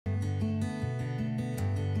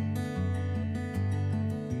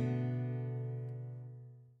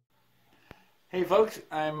Hey folks,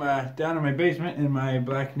 I'm down in my basement in my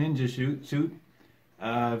black ninja suit.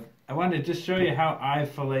 I wanted to just show you how I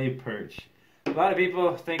fillet perch. A lot of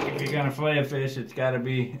people think if you're going to fillet a fish, it's got to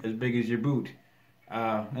be as big as your boot.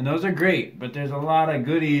 And those are great, but there's a lot of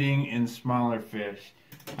good eating in smaller fish.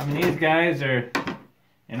 I mean, these guys are,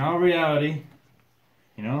 in all reality,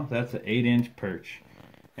 you know, that's an 8-inch perch.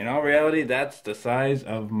 In all reality, that's the size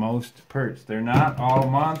of most perch. They're not all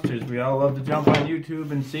monsters. We all love to jump on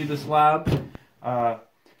YouTube and see the slobs.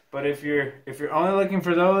 But if you're only looking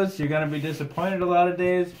for those, you're going to be disappointed a lot of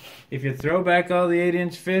days. If you throw back all the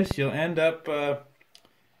 8-inch fish, you'll end up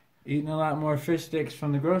eating a lot more fish sticks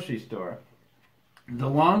from the grocery store. The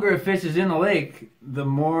longer a fish is in the lake, the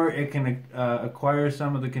more it can acquire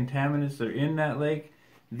some of the contaminants that are in that lake.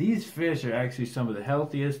 These fish are actually some of the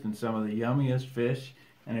healthiest and some of the yummiest fish.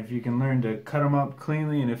 And if you can learn to cut them up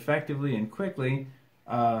cleanly and effectively and quickly,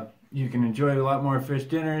 you can enjoy a lot more fish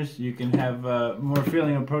dinners. You can have more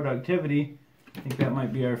feeling of productivity. I think that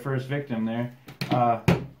might be our first victim there,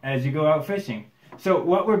 as you go out fishing. So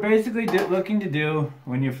what we're basically looking to do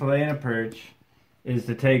when you're filleting a perch is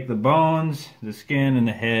to take the bones, the skin, and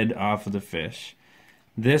the head off of the fish.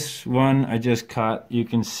 This one I just cut, you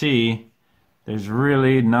can see there's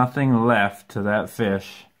really nothing left to that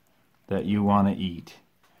fish that you want to eat.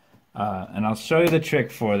 And I'll show you the trick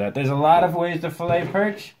for that. There's a lot of ways to fillet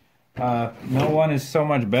perch. No one is so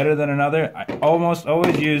much better than another. I almost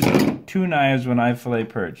always use 2 knives when I fillet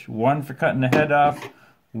perch. One for cutting the head off,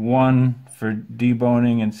 one for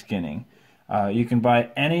deboning and skinning. You can buy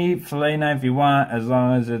any fillet knife you want as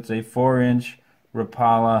long as it's a 4-inch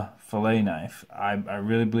Rapala fillet knife. I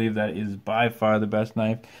really believe that is by far the best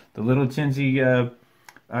knife. The little chintzy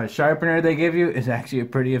sharpener they give you is actually a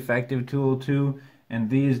pretty effective tool too. And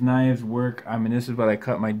these knives work. I mean, this is what I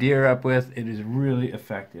cut my deer up with. It is really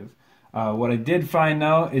effective. What I did find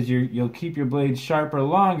though is you'll keep your blade sharper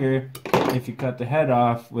longer if you cut the head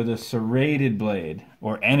off with a serrated blade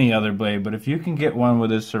or any other blade. But if you can get one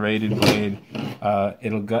with a serrated blade,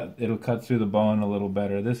 it'll cut through the bone a little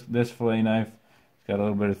better. This fillet knife has got a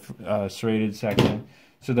little bit of serrated section.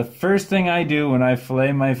 So the first thing I do when I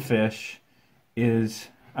fillet my fish is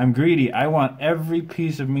I'm greedy. I want every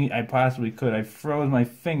piece of meat I possibly could. I froze my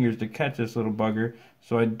fingers to catch this little bugger,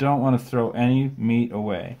 so I don't want to throw any meat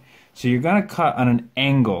away. So you're going to cut on an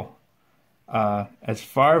angle as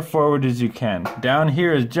far forward as you can. Down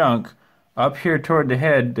here is junk. Up here toward the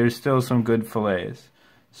head, there's still some good fillets.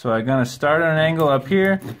 So I'm going to start on an angle up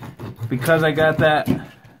here. Because I got that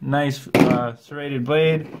nice serrated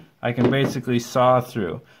blade, I can basically saw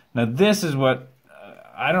through. Now this is what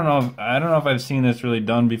I don't know if I've seen this really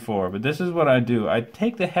done before, but this is what I do. I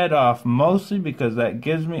take the head off mostly because that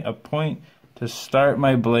gives me a point to start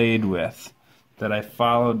my blade with that I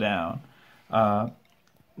follow down.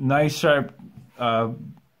 Nice sharp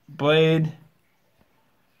blade.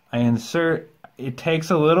 I insert. It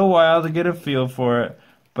takes a little while to get a feel for it,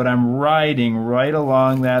 but I'm riding right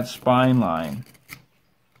along that spine line.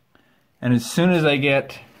 And as soon as I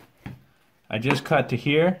just cut to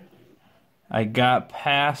here, I got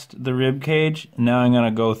past the rib cage. Now I'm going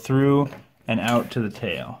to go through and out to the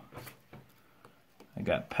tail. I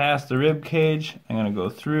got past the rib cage. I'm going to go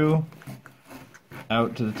through,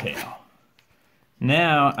 out to the tail.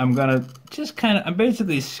 Now I'm going to just I'm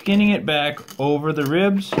basically skinning it back over the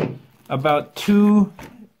ribs, about 2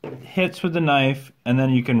 hits with the knife, and then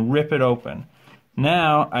you can rip it open.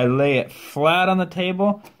 Now I lay it flat on the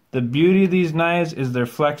table. The beauty of these knives is they're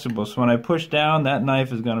flexible, so when I push down, that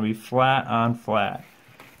knife is going to be flat on flat.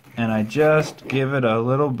 And I just give it a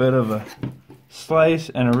little bit of a slice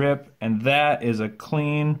and a rip, and that is a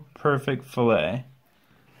clean, perfect fillet.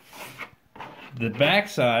 The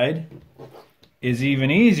backside is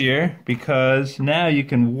even easier because now you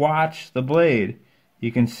can watch the blade.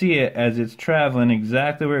 You can see it as it's traveling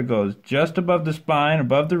exactly where it goes, just above the spine,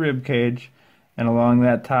 above the rib cage, and along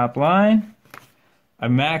that top line. I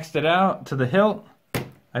maxed it out to the hilt.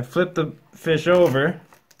 I flip the fish over,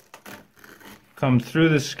 come through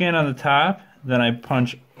the skin on the top, then I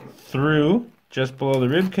punch through just below the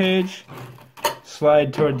rib cage,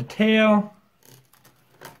 slide toward the tail,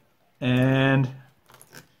 and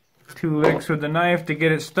 2 licks with the knife to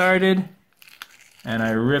get it started, and I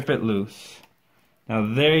rip it loose.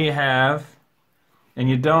 Now there you have, and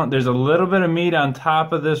there's a little bit of meat on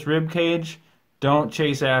top of this rib cage. Don't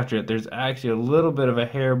chase after it. There's actually a little bit of a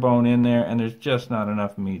hair bone in there, and there's just not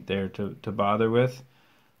enough meat there to bother with.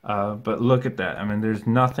 But look at that. I mean, there's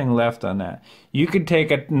nothing left on that. You could take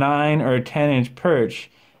a 9 or a 10-inch perch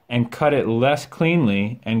and cut it less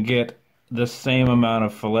cleanly and get the same amount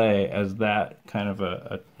of fillet as that kind of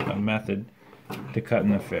a method to cutting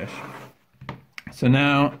the fish. So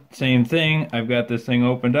now, same thing, I've got this thing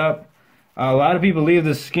opened up. A lot of people leave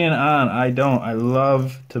the skin on. I don't. I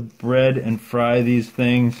love to bread and fry these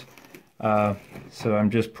things. So I'm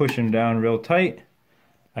just pushing down real tight.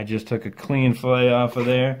 I just took a clean fillet off of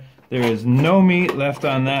there. There is no meat left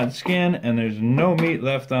on that skin, and there's no meat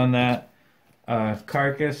left on that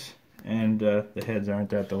carcass, and the heads aren't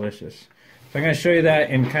that delicious. So I'm going to show you that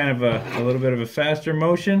in kind of a little bit of a faster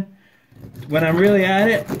motion. When I'm really at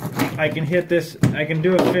it, I can hit this, I can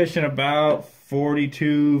do a fish in about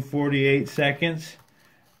 42, 48 seconds.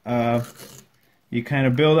 You kind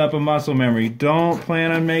of build up a muscle memory. Don't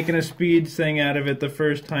plan on making a speed thing out of it the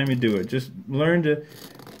first time you do it. Just learn to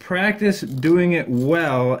practice doing it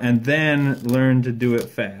well and then learn to do it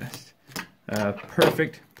fast.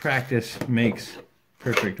 Perfect practice makes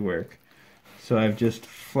perfect work. So I've just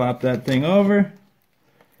flopped that thing over,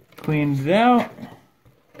 cleaned it out,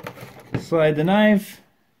 slide the knife,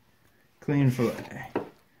 clean fillet.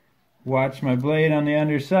 Watch my blade on the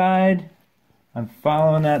underside. I'm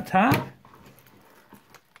following that top.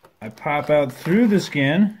 I pop out through the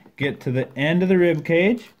skin, get to the end of the rib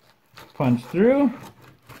cage, punch through,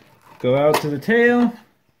 go out to the tail.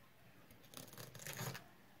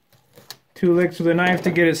 2 licks with a knife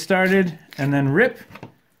to get it started, and then rip.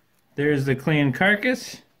 There's the clean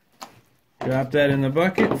carcass. Drop that in the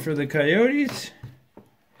bucket for the coyotes.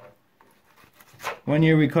 One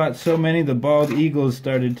year we caught so many, the bald eagles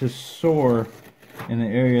started to soar in the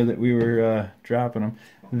area that we were dropping them.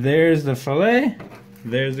 There's the fillet.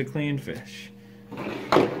 There's a clean fish.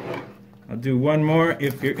 I'll do one more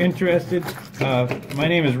if you're interested. My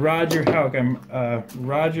name is Roger Houck. I'm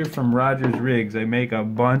Roger from Roger's Rigs. I make a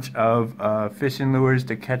bunch of fishing lures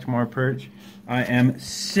to catch more perch. I am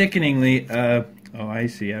sickeningly, oh I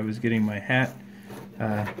see, I was getting my hat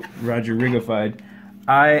Roger Rigified.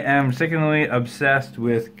 I am sickeningly obsessed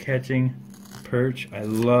with catching perch. I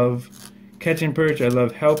love catching perch. I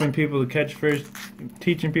love helping people to catch fish,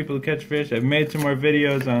 teaching people to catch fish. I've made some more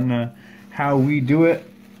videos on how we do it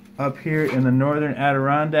up here in the northern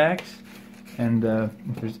Adirondacks. And if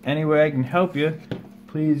there's any way I can help you,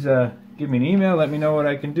 please give me an email. Let me know what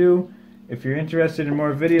I can do. If you're interested in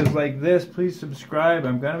more videos like this, please subscribe.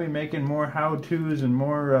 I'm going to be making more how-tos and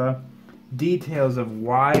more details of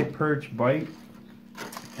why perch bite.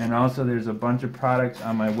 And also there's a bunch of products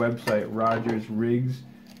on my website,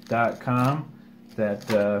 rogersrigs.com,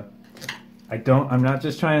 that I'm not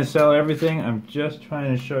just trying to sell everything, I'm just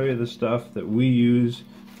trying to show you the stuff that we use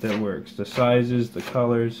that works. The sizes, the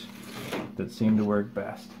colors that seem to work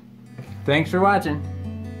best. Thanks for watching.